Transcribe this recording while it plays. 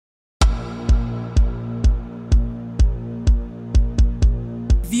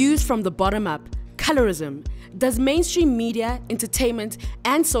Views from the bottom up, colorism. Does mainstream media, entertainment,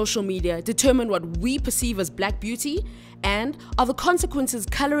 and social media determine what we perceive as black beauty? And are the consequences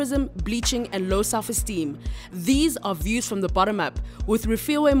colorism, bleaching, and low self-esteem? These are Views from the Bottom Up with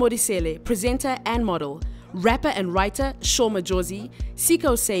Refilwe Modiselle, presenter and model, rapper and writer Madjozi, Sika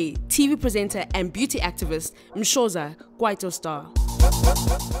Osei, TV presenter and beauty activist Mshoza, Kwaito star.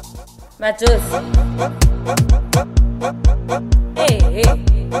 Madjozi. Hey, hey.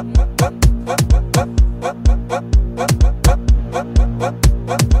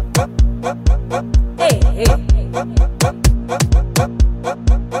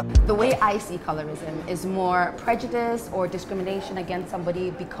 The way I see colorism is more prejudice or discrimination against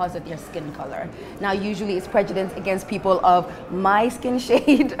somebody because of their skin color. Now, usually it's prejudice against people of my skin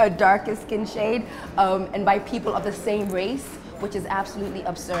shade, a darker skin shade, and by people of the same race, which is absolutely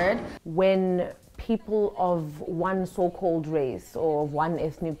absurd. When people of one so-called race or of one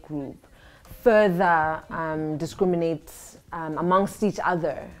ethnic group further discriminate amongst each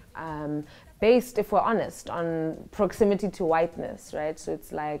other, based, if we're honest, on proximity to whiteness, right? So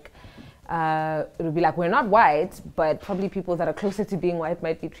it's like, it would be like, we're not white, but probably people that are closer to being white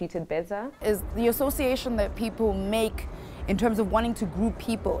might be treated better. Is the association that people make in terms of wanting to group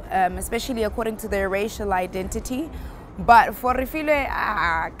people, especially according to their racial identity. But for Refilwe,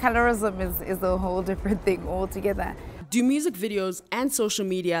 colorism is a whole different thing altogether. Do music videos and social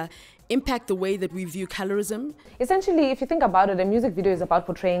media impact the way that we view colorism? Essentially, if you think about it, a music video is about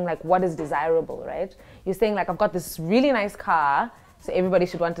portraying like what is desirable, right? You're saying like, I've got this really nice car, so everybody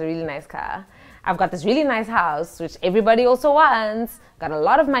should want a really nice car. I've got this really nice house, which everybody also wants. Got a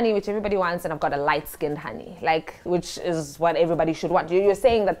lot of money, which everybody wants, and I've got a light-skinned honey, like, which is what everybody should want. You're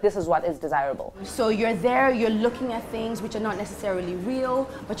saying that this is what is desirable. So you're there, you're looking at things which are not necessarily real,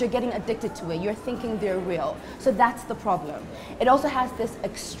 but you're getting addicted to it. You're thinking they're real. So that's the problem. It also has this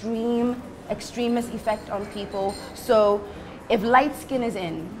extremist effect on people. So if light skin is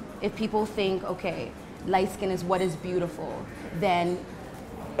in, if people think, okay, light skin is what is beautiful, then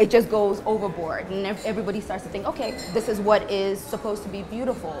it just goes overboard and everybody starts to think, okay, this is what is supposed to be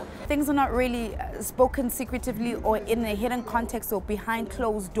beautiful. Things are not really spoken secretively or in a hidden context or behind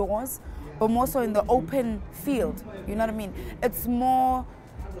closed doors, but more so in the open field, you know what I mean? It's more,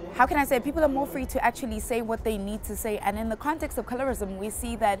 how can I say, people are more free to actually say what they need to say. And in the context of colorism, we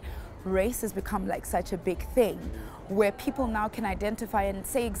see that race has become like such a big thing, where people now can identify and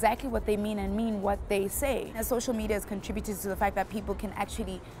say exactly what they mean and mean what they say. And social media has contributed to the fact that people can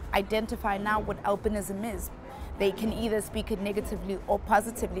actually identify now what albinism is. They can either speak it negatively or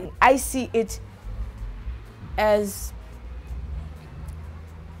positively. I see it as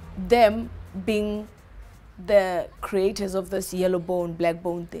them being the creators of this yellow bone, black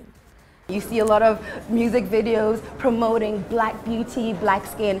bone thing. You see a lot of music videos promoting black beauty, black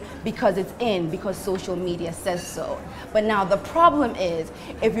skin because it's in, because social media says so. But now the problem is,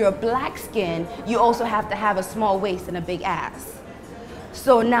 if you're black skin, you also have to have a small waist and a big ass.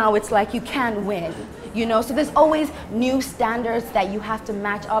 So now it's like you can't win, you know? So there's always new standards that you have to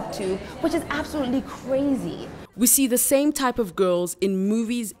match up to, which is absolutely crazy. We see the same type of girls in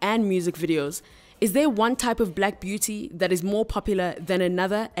movies and music videos. Is there one type of black beauty that is more popular than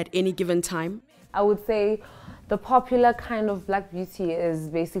another at any given time? I would say the popular kind of black beauty is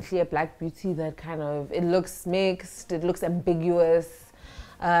basically a black beauty that kind of, it looks mixed, it looks ambiguous.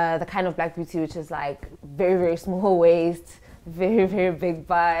 The kind of black beauty which is like very, very small waist, very, very big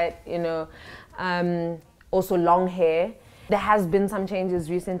butt, you know. Also long hair. There has been some changes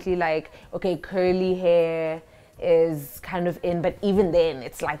recently, like, okay, curly hair is kind of in, but even then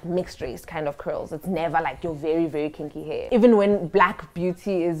it's like mixed race kind of curls. It's never like your very, very kinky hair. Even when black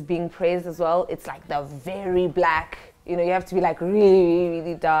beauty is being praised as well, it's like the very black, you know, you have to be like really,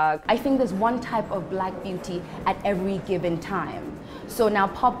 really dark. I think there's one type of black beauty at every given time. So now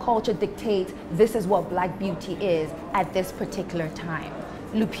pop culture dictates this is what black beauty is at this particular time.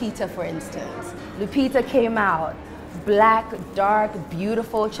 Lupita, for instance. Lupita came out, black, dark,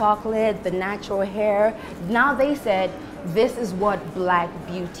 beautiful chocolate, the natural hair. Now they said, this is what black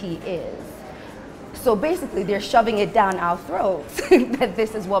beauty is. So basically they're shoving it down our throats that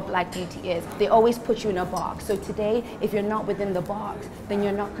this is what black beauty is. They always put you in a box. So today, if you're not within the box, then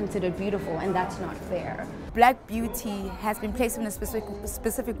you're not considered beautiful, and that's not fair. Black beauty has been placed in a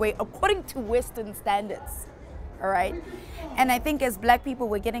specific way according to Western standards, all right? And I think as black people,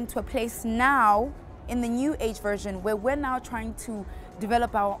 we're getting to a place now in the new age version where we're now trying to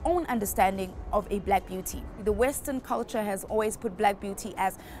develop our own understanding of a black beauty. The Western culture has always put black beauty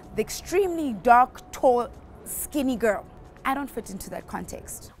as the extremely dark, tall, skinny girl. I don't fit into that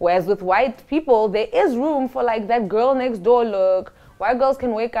context. Whereas with white people, there is room for like that girl next door look, white girls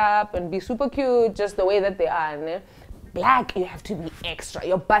can wake up and be super cute just the way that they are. Ne? Black, you have to be extra.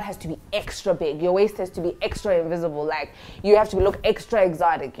 Your butt has to be extra big. Your waist has to be extra invisible. Like, you have to look extra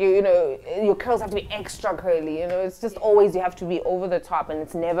exotic. You know, your curls have to be extra curly. You know, it's just always you have to be over the top, and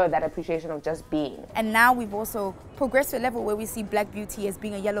it's never that appreciation of just being. And now we've also progressed to a level where we see black beauty as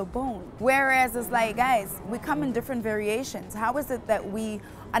being a yellow bone. Whereas it's like, guys, we come in different variations. How is it that we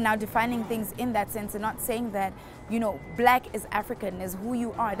are now defining things in that sense and not saying that, you know, black is African, is who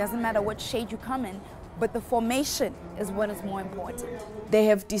you are. It doesn't matter what shade you come in. But the formation is what is more important. They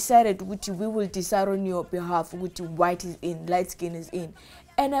have decided which we will decide on your behalf which white is in, light skin is in.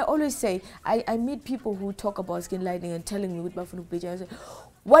 And I always say, I meet people who talk about skin lightening and telling me with my phone page, I say,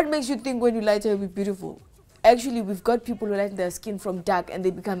 what makes you think when you lighten you'll be beautiful? Actually, we've got people who lighten their skin from dark and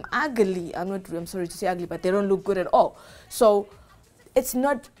they become ugly. I'm sorry to say ugly, but they don't look good at all. So it's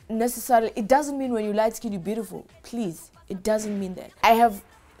not necessarily, it doesn't mean when you light skin you're beautiful. Please, it doesn't mean that. I have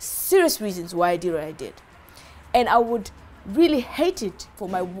serious reasons why I did what I did. And I would really hate it for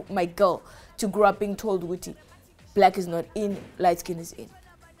my girl to grow up being told, Witty, black is not in, light skin is in.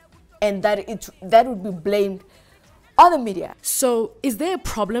 And that would be blamed on the media. So is there a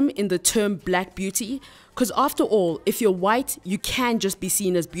problem in the term black beauty? Because after all, if you're white, you can just be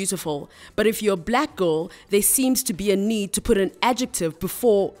seen as beautiful. But if you're a black girl, there seems to be a need to put an adjective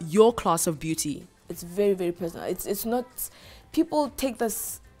before your class of beauty. It's very, very personal. It's not, people take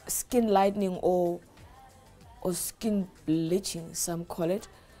this skin lightening or skin bleaching, some call it,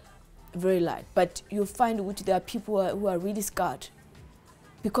 very light. But you'll find which there are people who are really scarred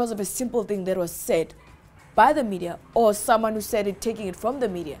because of a simple thing that was said by the media or someone who said it, taking it from the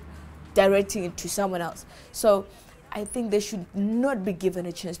media, directing it to someone else. So I think they should not be given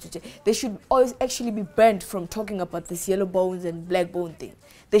a chance to they should always actually be banned from talking about this yellow bones and black bone thing.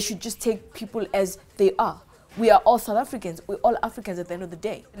 They should just take people as they are. We are all South Africans. We're all Africans at the end of the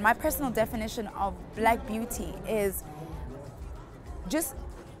day. My personal definition of black beauty is just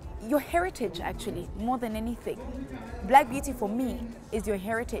your heritage, actually, more than anything. Black beauty for me is your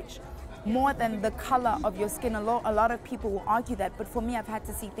heritage, more than the color of your skin. A lot of people will argue that, but for me, I've had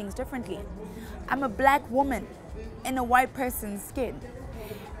to see things differently. I'm a black woman in a white person's skin.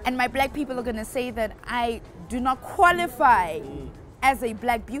 And my black people are gonna say that I do not qualify as a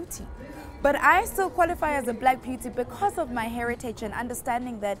black beauty. But I still qualify as a black beauty because of my heritage and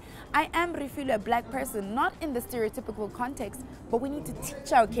understanding that I am Refilwe, a black person, not in the stereotypical context, but we need to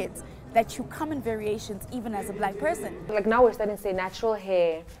teach our kids that you come in variations even as a black person. Like now we're starting to say natural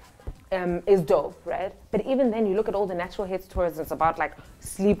hair is dope, right? But even then you look at all the natural hair tutorials, it's about like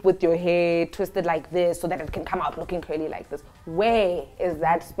sleep with your hair twisted like this so that it can come out looking curly like this. Where is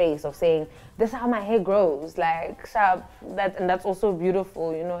that space of saying, this is how my hair grows, like sharp, and that's also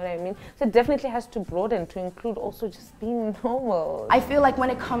beautiful, you know what I mean? So it definitely has to broaden to include also just being normal. I feel like when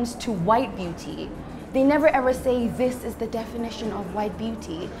it comes to white beauty, they never ever say this is the definition of white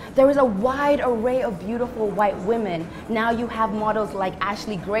beauty. There is a wide array of beautiful white women. Now you have models like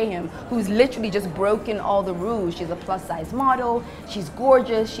Ashley Graham, who's literally just broken all the rules. She's a plus size model, she's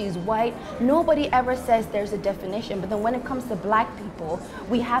gorgeous, she's white. Nobody ever says there's a definition, but then when it comes to black people,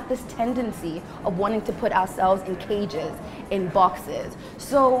 we have this tendency of wanting to put ourselves in cages, in boxes.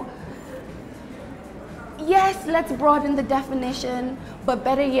 So yes, let's broaden the definition, but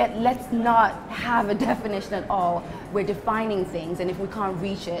better yet, let's not have a definition at all. We're defining things, and if we can't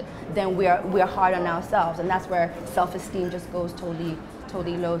reach it, then we're hard on ourselves, and that's where self-esteem just goes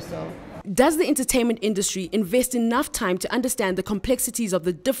totally low. So, does the entertainment industry invest enough time to understand the complexities of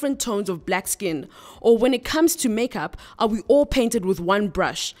the different tones of black skin? Or when it comes to makeup, are we all painted with one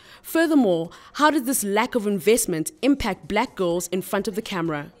brush? Furthermore, how does this lack of investment impact black girls in front of the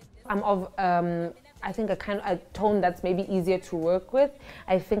camera? I'm of I think a tone that's maybe easier to work with.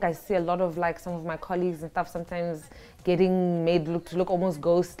 I think I see a lot of like some of my colleagues and stuff sometimes getting made to look almost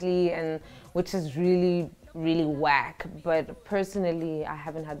ghostly, and which is really whack. But personally, I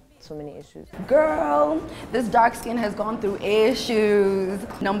haven't had so many issues. Girl, this dark skin has gone through issues.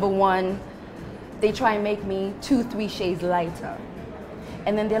 Number one, they try and make me 2-3 shades lighter.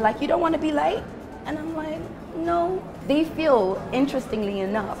 And then they're like, you don't want to be light? And I'm like, no. They feel, interestingly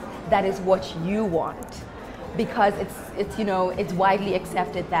enough, that is what you want, because it's you know, it's widely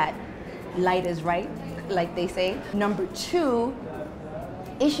accepted that light is right, like they say. Number two,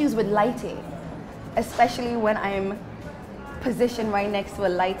 issues with lighting, especially when I'm positioned right next to a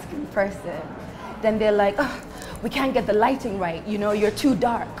light-skinned person. Then they're like, oh, we can't get the lighting right, you know, you're too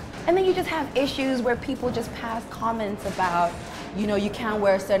dark. And then you just have issues where people just pass comments about, you know, you can't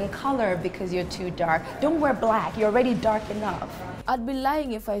wear a certain color because you're too dark. Don't wear black, you're already dark enough. I'd be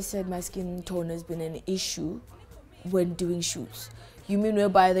lying if I said my skin tone has been an issue when doing shoots. You mean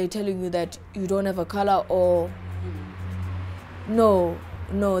whereby they're telling you that you don't have a color, or no,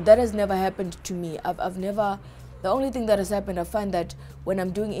 that has never happened to me. I've never, the only thing that has happened, I find that when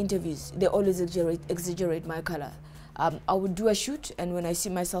I'm doing interviews, they always exaggerate my color. I would do a shoot, and when I see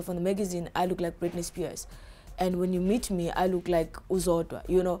myself on the magazine, I look like Britney Spears. And when you meet me, I look like Uzodwa,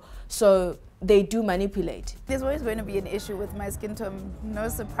 you know. So they do manipulate. There's always going to be an issue with my skin tone. No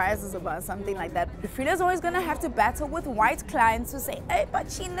surprises about something like that. Refilwe's always going to have to battle with white clients who say, hey,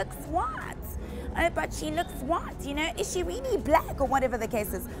 but she looks white. Hey, but she looks white, you know, is she really black, or whatever the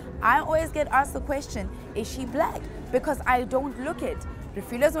case is. I always get asked the question, is she black? Because I don't look it.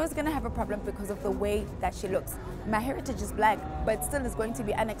 Refilwe's always going to have a problem because of the way that she looks. My heritage is black, but still is going to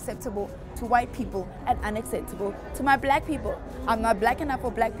be unacceptable to white people and unacceptable to my black people. I'm not black enough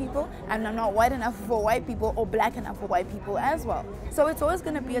for black people, and I'm not white enough for white people, or black enough for white people as well. So it's always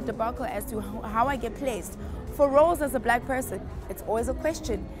going to be a debacle as to how I get placed. For roles as a black person, it's always a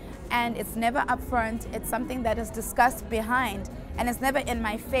question. And it's never upfront, it's something that is discussed behind, and it's never in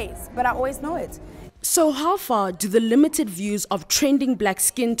my face, but I always know it. So how far do the limited views of trending black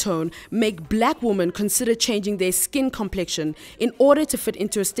skin tone make black women consider changing their skin complexion in order to fit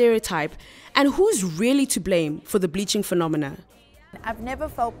into a stereotype? And who's really to blame for the bleaching phenomena? I've never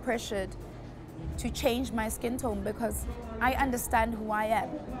felt pressured to change my skin tone because I understand who I am.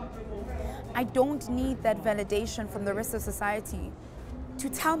 I don't need that validation from the rest of society to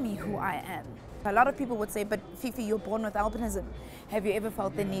tell me who I am. A lot of people would say, but Fifi, you're born with albinism. Have you ever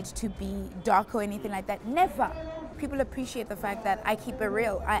felt the need to be dark or anything like that? Never. People appreciate the fact that I keep it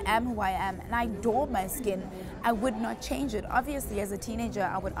real. I am who I am, and I adore my skin. I would not change it. Obviously, as a teenager,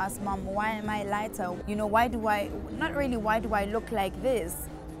 I would ask mom, why am I lighter? You know, why do I look like this?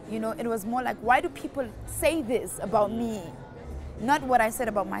 You know, it was more like, why do people say this about me? Not what I said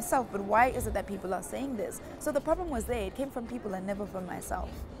about myself, but why is it that people are saying this? So the problem was there. It came from people and never from myself.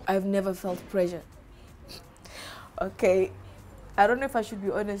 I've never felt pressure. Okay, I don't know if I should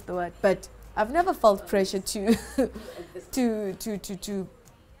be honest or what, but I've never felt pressure to to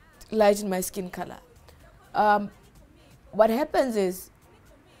lighten my skin color. What happens is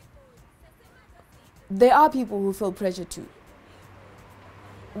there are people who feel pressure too.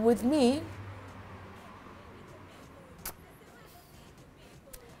 With me,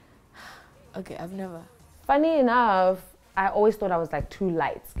 okay, I've never. Funny enough, I always thought I was like too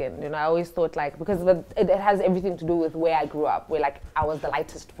light skinned. You know, I always thought like, because it has everything to do with where I grew up, where like I was the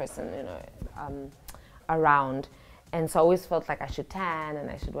lightest person, you know, around. And so I always felt like I should tan and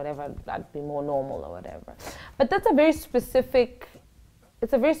I should whatever, I'd be more normal or whatever. But that's a very specific,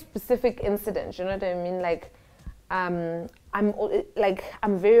 it's a very specific incident, you know what I mean? Like, I'm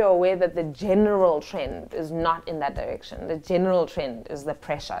very aware that the general trend is not in that direction. The general trend is the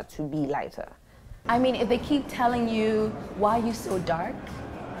pressure to be lighter. I mean, if they keep telling you, why are you so dark?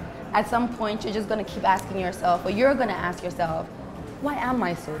 At some point, you're just gonna keep asking yourself, or you're gonna ask yourself, why am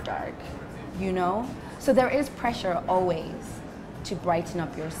I so dark? You know? So there is pressure always to brighten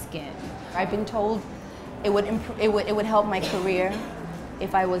up your skin. I've been told it would help my career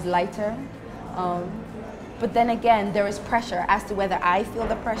if I was lighter. But then again, there is pressure as to whether I feel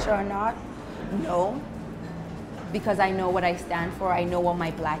the pressure or not. No, because I know what I stand for. I know what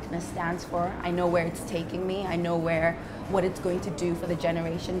my blackness stands for. I know where it's taking me. I know what it's going to do for the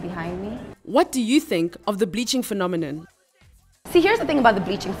generation behind me. What do you think of the bleaching phenomenon? See, here's the thing about the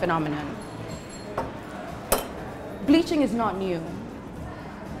bleaching phenomenon. Bleaching is not new.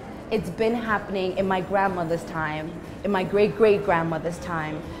 It's been happening in my grandmother's time, in my great-great-grandmother's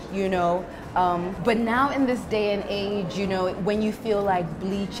time, you know. But now in this day and age, you know, when you feel like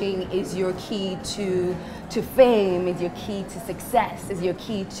bleaching is your key to fame, is your key to success, is your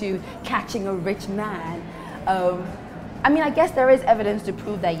key to catching a rich man. I mean, I guess there is evidence to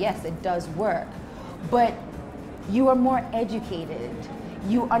prove that yes, it does work, but you are more educated.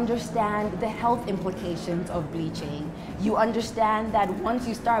 You understand the health implications of bleaching. You understand that once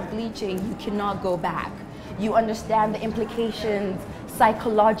you start bleaching, you cannot go back. You understand the implications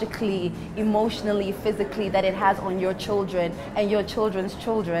psychologically, emotionally, physically that it has on your children and your children's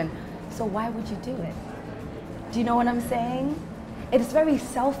children. So why would you do it? Do you know what I'm saying? It is very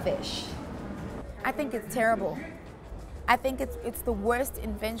selfish. I think it's terrible. I think it's the worst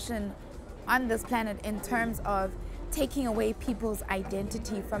invention on this planet in terms of taking away people's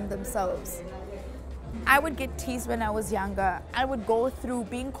identity from themselves. I would get teased when I was younger. I would go through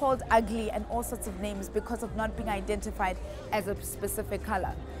being called ugly and all sorts of names because of not being identified as a specific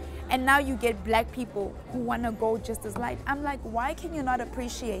color. And now you get black people who want to go just as light. I'm like, why can you not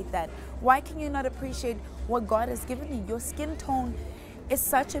appreciate that? Why can you not appreciate what God has given you? Your skin tone is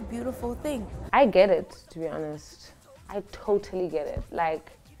such a beautiful thing. I get it, to be honest. I totally get it.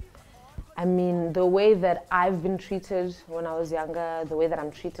 Like, I mean, the way that I've been treated when I was younger, the way that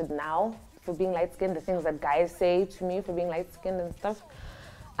I'm treated now for being light-skinned, the things that guys say to me for being light-skinned and stuff,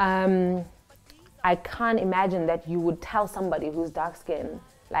 I can't imagine that you would tell somebody who's dark-skinned,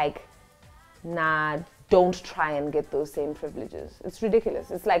 like, nah, don't try and get those same privileges. It's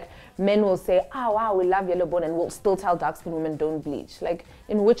ridiculous. It's like men will say, oh, wow, we love yellow bone, and we'll still tell dark-skinned women don't bleach. Like,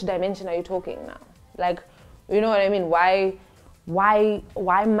 in which dimension are you talking now? Like, you know what I mean? Why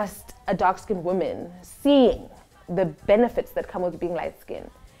must a dark-skinned woman, seeing the benefits that come with being light-skinned,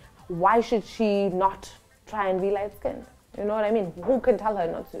 why should she not try and be light-skinned? You know what I mean? Who can tell her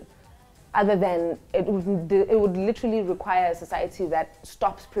not to? Other than it would literally require a society that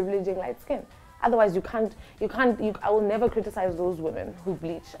stops privileging light skin. Otherwise, I will never criticize those women who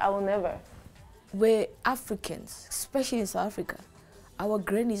bleach. I will never. We're Africans, especially in South Africa. Our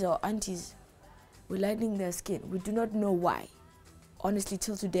grannies, our aunties, were lightening their skin. We do not know why. Honestly,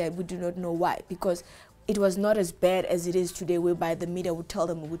 till today, we do not know why. Because it was not as bad as it is today, whereby the media would tell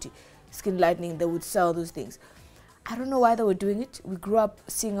them about skin lightening, they would sell those things. I don't know why they were doing it. We grew up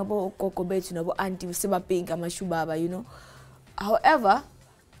seeing about Coco Bates, about Auntie, Seba Pink, Amashubaba, you know. However,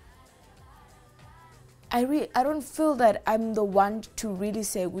 I don't feel that I'm the one to really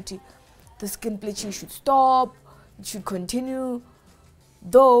say, Guti, the skin bleaching should stop, it should continue.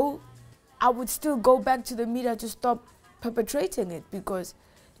 Though, I would still go back to the media to stop perpetrating it, because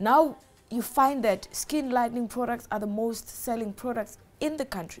now you find that skin lightening products are the most selling products in the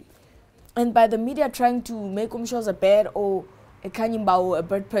country. And by the media trying to make Mshoza bad or a Kanyimba or a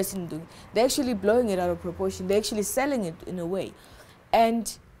bad person doing, they're actually blowing it out of proportion. They're actually selling it in a way.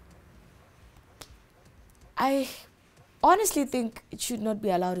 And I honestly think it should not be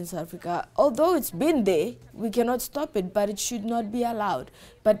allowed in South Africa. Although it's been there, we cannot stop it, but it should not be allowed.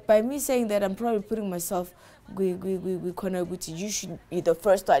 But by me saying that, I'm probably putting myself, you should be the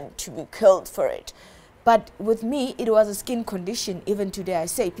first one to be killed for it. But with me, it was a skin condition. Even today, I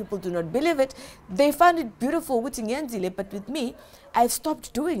say people do not believe it. They find it beautiful, but with me, I've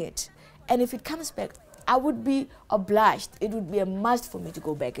stopped doing it. And if it comes back, I would be obliged. It would be a must for me to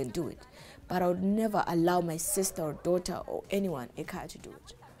go back and do it. But I would never allow my sister or daughter or anyone to do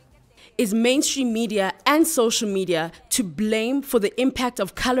it. Is mainstream media and social media to blame for the impact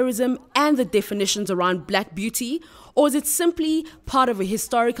of colorism and the definitions around black beauty? Or is it simply part of a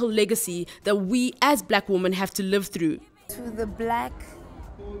historical legacy that we as black women have to live through? To the black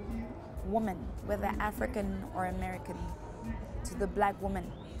woman, whether African or American, to the black woman,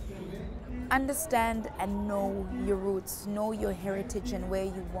 understand and know your roots, know your heritage and where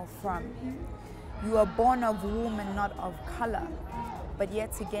you were from. You are born of womb and not of color, but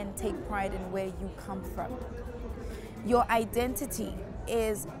yet again take pride in where you come from. Your identity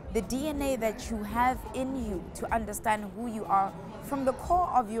is the DNA that you have in you to understand who you are from the core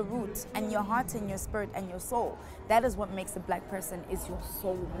of your roots and your heart and your spirit and your soul. That is what makes a black person, is your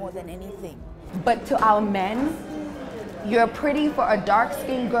soul more than anything. But to our men, you're pretty for a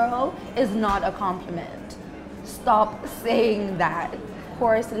dark-skinned girl is not a compliment. Stop saying that. Of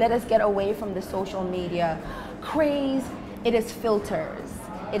course, let us get away from the social media craze. It is filters.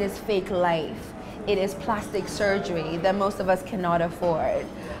 It is fake life. It is plastic surgery that most of us cannot afford.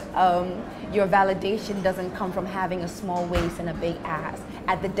 Your validation doesn't come from having a small waist and a big ass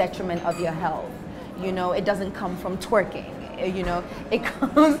at the detriment of your health. You know, it doesn't come from twerking. You know, it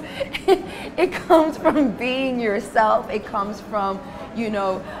comes from being yourself. It comes from, you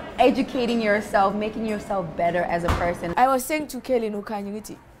know, educating yourself, making yourself better as a person. I was saying to Kelly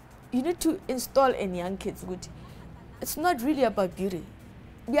Nukanyuti, you need to install in young kids, it's not really about beauty.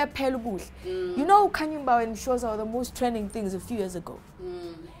 We are pale. You know, Kanyimba and Mshoza are the most trending things a few years ago.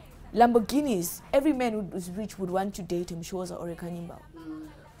 Lamborghinis, every man who is rich would want to date a Mshoza or a Kanyimba.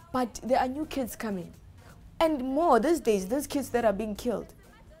 But there are new kids coming. And more these days, those kids that are being killed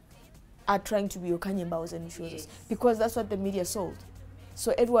are trying to be Okanyimbaos and Mshozas. Yes. Because that's what the media sold.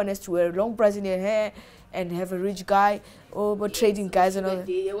 So everyone has to wear long Brazilian hair and have a rich guy, but trading guys and all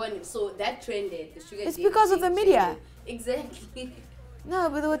that. So that trended. It's because of the media. Exactly. No,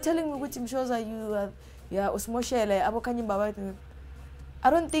 but they were telling me, which Mshoza, you are Osmoshele, Abo Kanyimba. I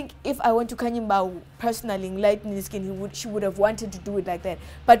don't think if I went to Kanyimba personally in lightening his skin, she would have wanted to do it like that.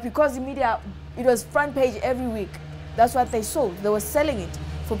 But because the media, it was front page every week. That's what they sold. They were selling it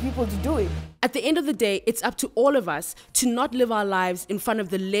for people to do it. At the end of the day, it's up to all of us to not live our lives in front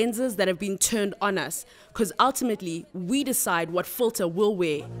of the lenses that have been turned on us. Because ultimately, we decide what filter we'll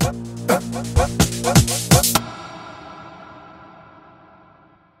wear.